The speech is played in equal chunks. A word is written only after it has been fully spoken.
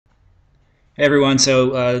Hey everyone,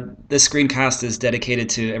 so this screencast is dedicated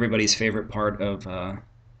to everybody's favorite part of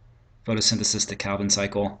photosynthesis, the Calvin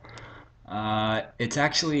cycle. It's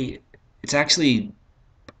actually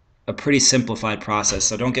a pretty simplified process,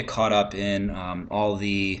 so don't get caught up in all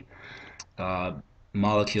the uh,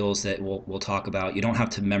 molecules that we'll talk about. You don't have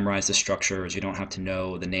to memorize the structures. You don't have to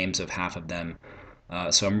know the names of half of them.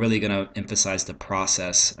 So I'm really going to emphasize the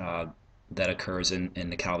process that occurs in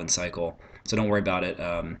the Calvin cycle. So don't worry about it.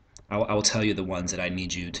 I will tell you the ones that I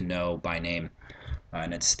need you to know by name,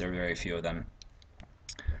 and there are very few of them.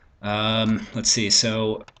 Let's see.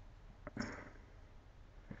 So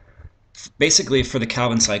basically, for the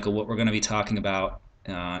Calvin cycle, what we're going to be talking about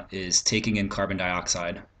is taking in carbon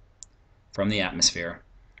dioxide from the atmosphere,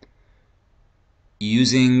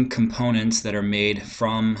 using components that are made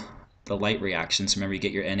from the light reactions. Remember, you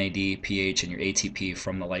get your NAD, pH, and your ATP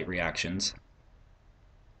from the light reactions.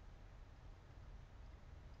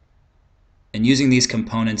 And using these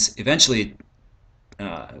components, eventually,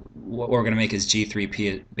 what we're going to make is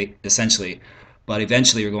G3P essentially, but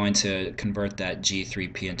eventually we're going to convert that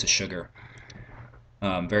G3P into sugar,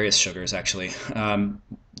 various sugars actually.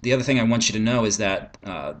 The other thing I want you to know is that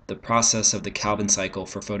the process of the Calvin cycle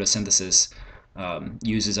for photosynthesis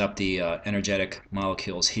uses up the energetic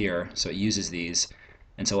molecules here, so it uses these,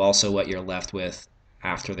 and so also what you're left with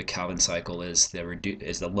after the Calvin cycle is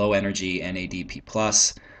the low energy NADP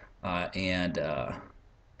plus and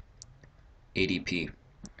ADP.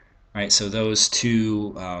 Right, so those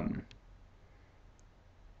two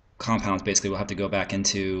compounds basically will have to go back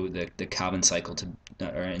into the Calvin cycle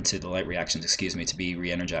or into the light reactions, excuse me, to be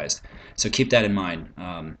re-energized. So keep that in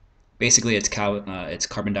mind. Basically, it's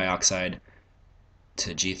carbon dioxide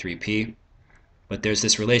to G3P, but there's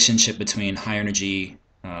this relationship between high energy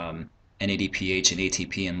NADPH and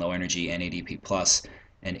ATP and low energy NADP plus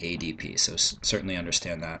and ADP. So certainly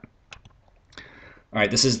understand that. All right,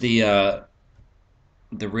 this is the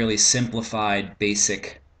really simplified,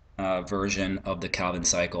 basic version of the Calvin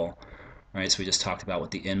cycle. Right, so we just talked about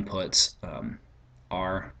what the inputs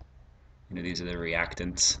are. These are the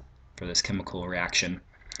reactants for this chemical reaction.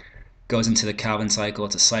 Goes into the Calvin cycle.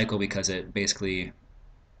 It's a cycle because it basically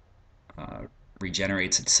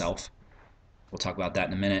regenerates itself. We'll talk about that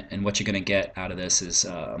in a minute. And what you're going to get out of this is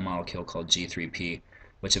a molecule called G3P,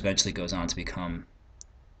 which eventually goes on to become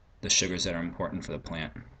the sugars that are important for the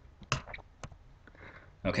plant.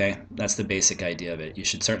 Okay, that's the basic idea of it. You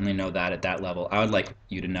should certainly know that at that level. I would like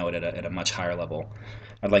you to know it at a much higher level.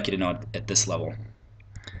 I'd like you to know it at this level.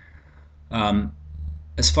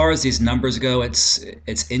 As far as these numbers go, it's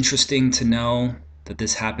interesting to know that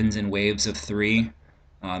this happens in waves of 3.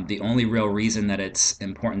 The only real reason that it's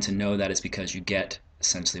important to know that is because you get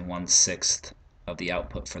essentially 1/6 of the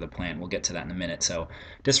output for the plant. We'll get to that in a minute. So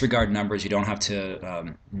disregard numbers. You don't have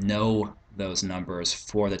to know those numbers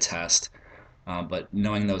for the test. But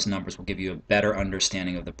knowing those numbers will give you a better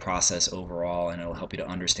understanding of the process overall, and it'll help you to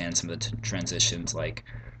understand some of the transitions, like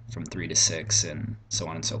from 3 to 6 and so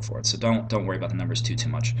on and so forth. So don't worry about the numbers too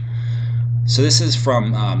much. So this is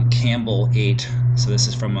from Campbell 8. So this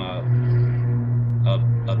is from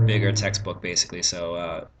a bigger textbook basically.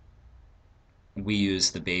 So we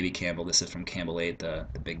use the baby Campbell. This is from Campbell 8, the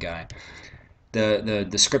big guy. The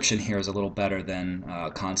description here is a little better than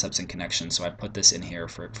concepts and connections, so I put this in here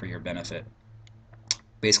for your benefit.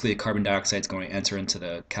 Basically, carbon dioxide is going to enter into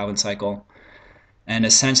the Calvin cycle, and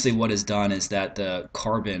essentially what is done is that the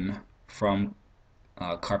carbon from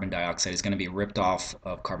carbon dioxide is going to be ripped off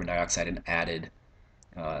of carbon dioxide and added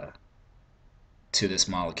to this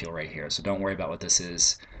molecule right here. So don't worry about what this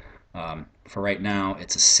is. For right now,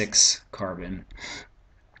 it's a 6-carbon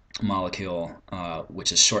molecule,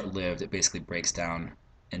 which is short-lived. It basically breaks down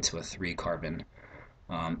into a 3-carbon,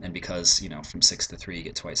 and because from 6 to 3 you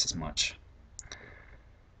get twice as much.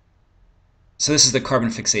 So this is the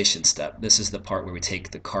carbon fixation step. This is the part where we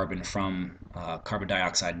take the carbon from carbon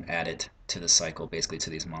dioxide and add it to the cycle, basically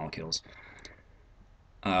to these molecules.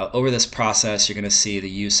 Over this process, you're going to see the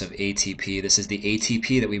use of ATP. This is the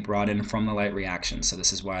ATP that we brought in from the light reaction. So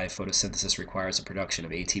this is why photosynthesis requires the production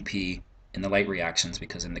of ATP in the light reactions,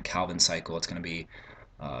 because in the Calvin cycle, it's going to be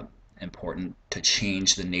important to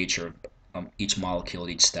change the nature of each molecule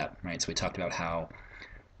at each step. Right? So we talked about how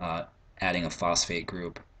adding a phosphate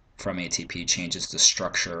group from ATP changes the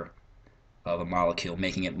structure of a molecule,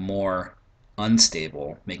 making it more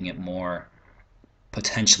unstable, making it more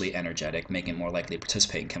potentially energetic, making it more likely to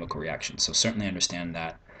participate in chemical reactions. So certainly understand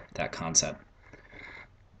that concept.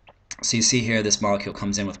 So you see here, this molecule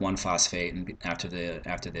comes in with 1 phosphate, and after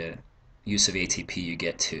the use of ATP, you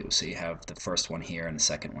get 2. So you have the first one here and the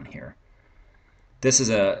second one here. This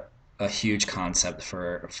is a huge concept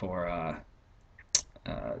for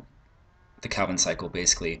the Calvin cycle,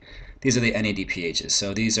 basically. These are the NADPHs.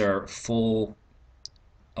 So these are full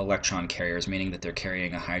electron carriers, meaning that they're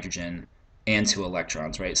carrying a hydrogen and 2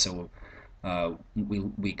 electrons, right? So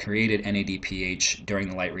we created NADPH during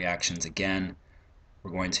the light reactions again. We're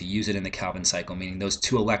going to use it in the Calvin cycle, meaning those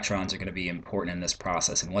 2 electrons are going to be important in this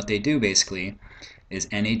process. And what they do basically is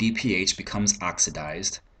NADPH becomes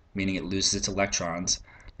oxidized, meaning it loses its electrons,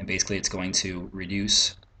 and basically it's going to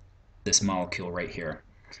reduce this molecule right here.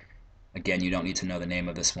 Again, you don't need to know the name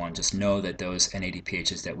of this one, just know that those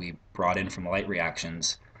NADPHs that we brought in from light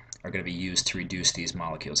reactions are going to be used to reduce these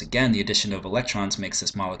molecules. Again, the addition of electrons makes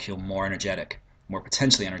this molecule more energetic, more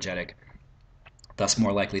potentially energetic, thus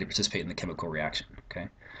more likely to participate in the chemical reaction. Okay.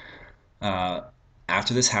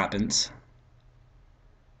 After this happens,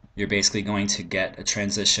 you're basically going to get a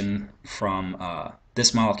transition from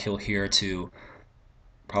this molecule here to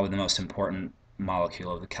probably the most important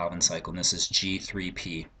molecule of the Calvin cycle, and this is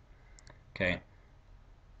G3P. Okay.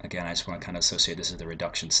 Again, I just want to kind of associate this as the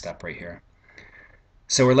reduction step right here.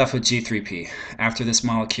 So we're left with G3P. After this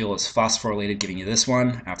molecule is phosphorylated, giving you this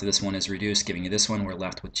one. After this one is reduced, giving you this one, we're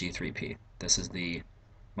left with G3P. This is the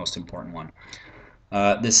most important one.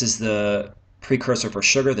 This is the precursor for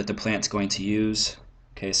sugar that the plant's going to use.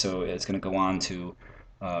 Okay, so it's going to go on to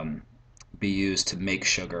be used to make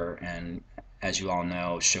sugar, and as you all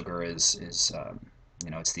know, sugar is it's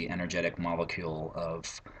the energetic molecule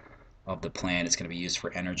of the plant. It's going to be used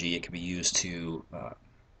for energy. It can be used to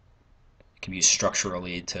it can be used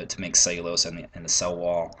structurally to make cellulose in the cell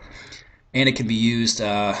wall, and it can be used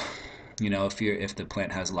if the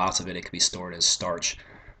plant has lots of it, it can be stored as starch,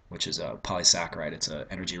 which is a polysaccharide. It's an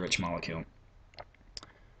energy-rich molecule.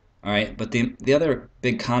 All right, but the other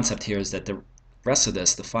big concept here is that the rest of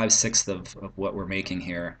this, the 5/6 of what we're making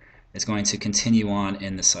here, is going to continue on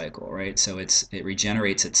in the cycle, right? So it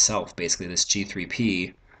regenerates itself, basically. This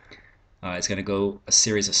G3P is going to go a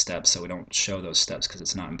series of steps, so we don't show those steps because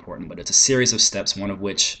it's not important, but it's a series of steps, one of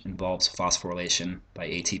which involves phosphorylation by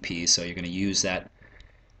ATP, so you're going to use that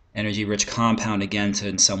energy-rich compound again to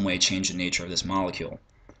in some way change the nature of this molecule.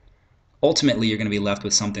 Ultimately, you're going to be left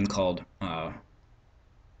with something called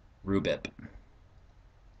RuBip,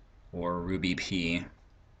 or RuBP,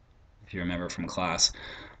 if you remember from class.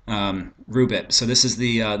 RuBip. So this is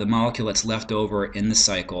the molecule that's left over in the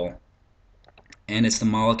cycle, and it's the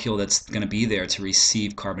molecule that's going to be there to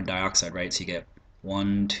receive carbon dioxide, right? So you get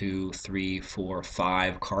 1, 2, 3, 4,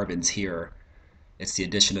 5 carbons here. It's the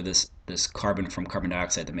addition of this carbon from carbon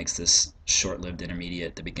dioxide that makes this short-lived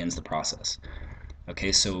intermediate that begins the process.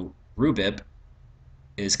 Okay, so RuBip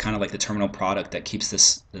is kind of like the terminal product that keeps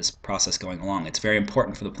this process going along. It's very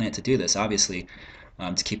important for the plant to do this. Obviously,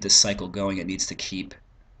 to keep this cycle going, it needs to keep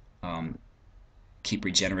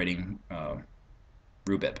regenerating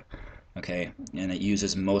RuBip. Okay, and it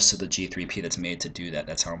uses most of the G3P that's made to do that.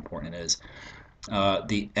 That's how important it is.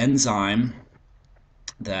 The enzyme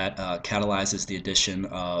that catalyzes the addition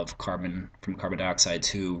of carbon from carbon dioxide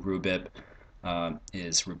to RuBip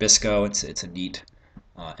is Rubisco. It's a neat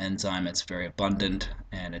enzyme. It's very abundant,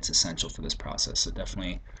 and it's essential for this process. So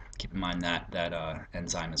definitely keep in mind that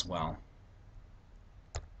enzyme as well.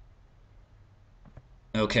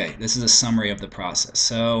 Okay, this is a summary of the process.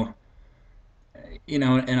 So, in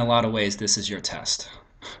a lot of ways, this is your test.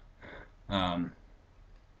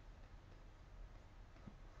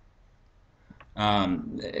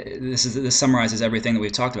 This summarizes everything that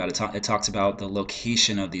we've talked about. It talks about the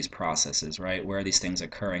location of these processes, right? Where are these things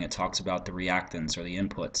occurring? It talks about the reactants or the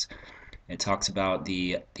inputs. It talks about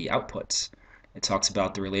the outputs. It talks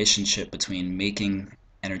about the relationship between making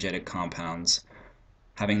energetic compounds,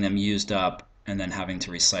 having them used up, and then having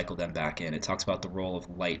to recycle them back in. It talks about the role of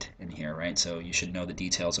light in here, right? So you should know the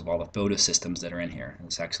details of all the photosystems that are in here.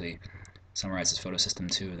 This actually summarizes photosystem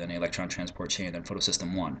 2, then the electron transport chain, then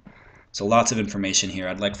photosystem 1. So lots of information here.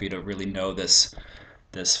 I'd like for you to really know this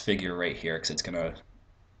figure right here, because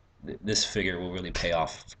this figure will really pay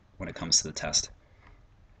off when it comes to the test.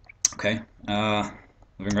 Okay,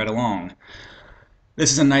 moving right along.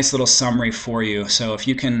 This is a nice little summary for you. So if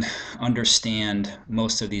you can understand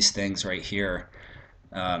most of these things right here,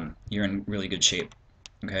 you're in really good shape.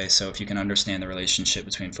 Okay, so if you can understand the relationship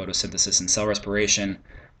between photosynthesis and cell respiration,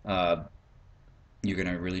 you're going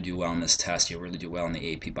to really do well in this test. You'll really do well in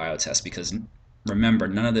the AP Bio test, because remember,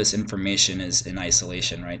 none of this information is in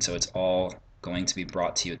isolation, right? So it's all going to be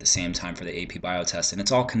brought to you at the same time for the AP Bio test, and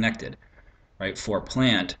it's all connected, right? For a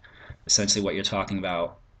plant, essentially what you're talking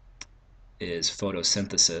about is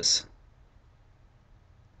photosynthesis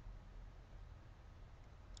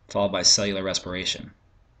followed by cellular respiration.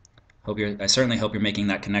 I certainly hope you're making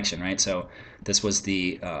that connection, right? So this was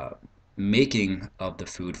the making of the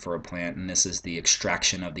food for a plant, and this is the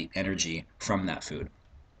extraction of the energy from that food.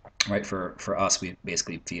 Right? For us, we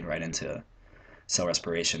basically feed right into cell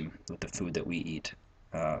respiration with the food that we eat.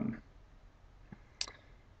 Um,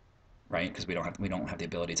 right? Because we don't have the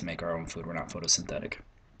ability to make our own food. We're not photosynthetic.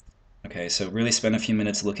 Okay, so really spend a few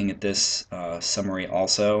minutes looking at this summary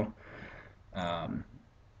also. Um,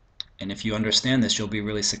 and if you understand this, you'll be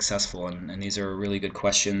really successful. And these are really good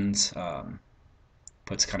questions.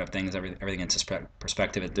 Puts kind of everything into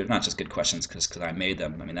perspective. They're not just good questions because I made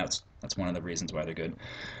them. I mean, that's one of the reasons why they're good.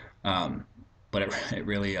 Um, but it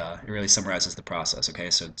really summarizes the process. Okay,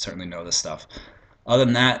 so certainly know this stuff. Other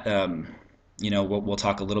than that, we'll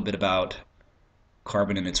talk a little bit about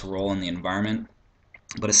carbon and its role in the environment.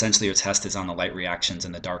 But essentially, your test is on the light reactions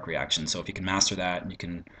and the dark reactions. So if you can master that, and you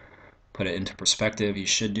can put it into perspective, you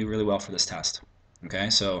should do really well for this test. Okay,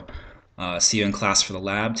 so see you in class for the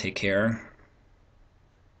lab. Take care.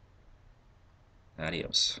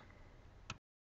 Adios.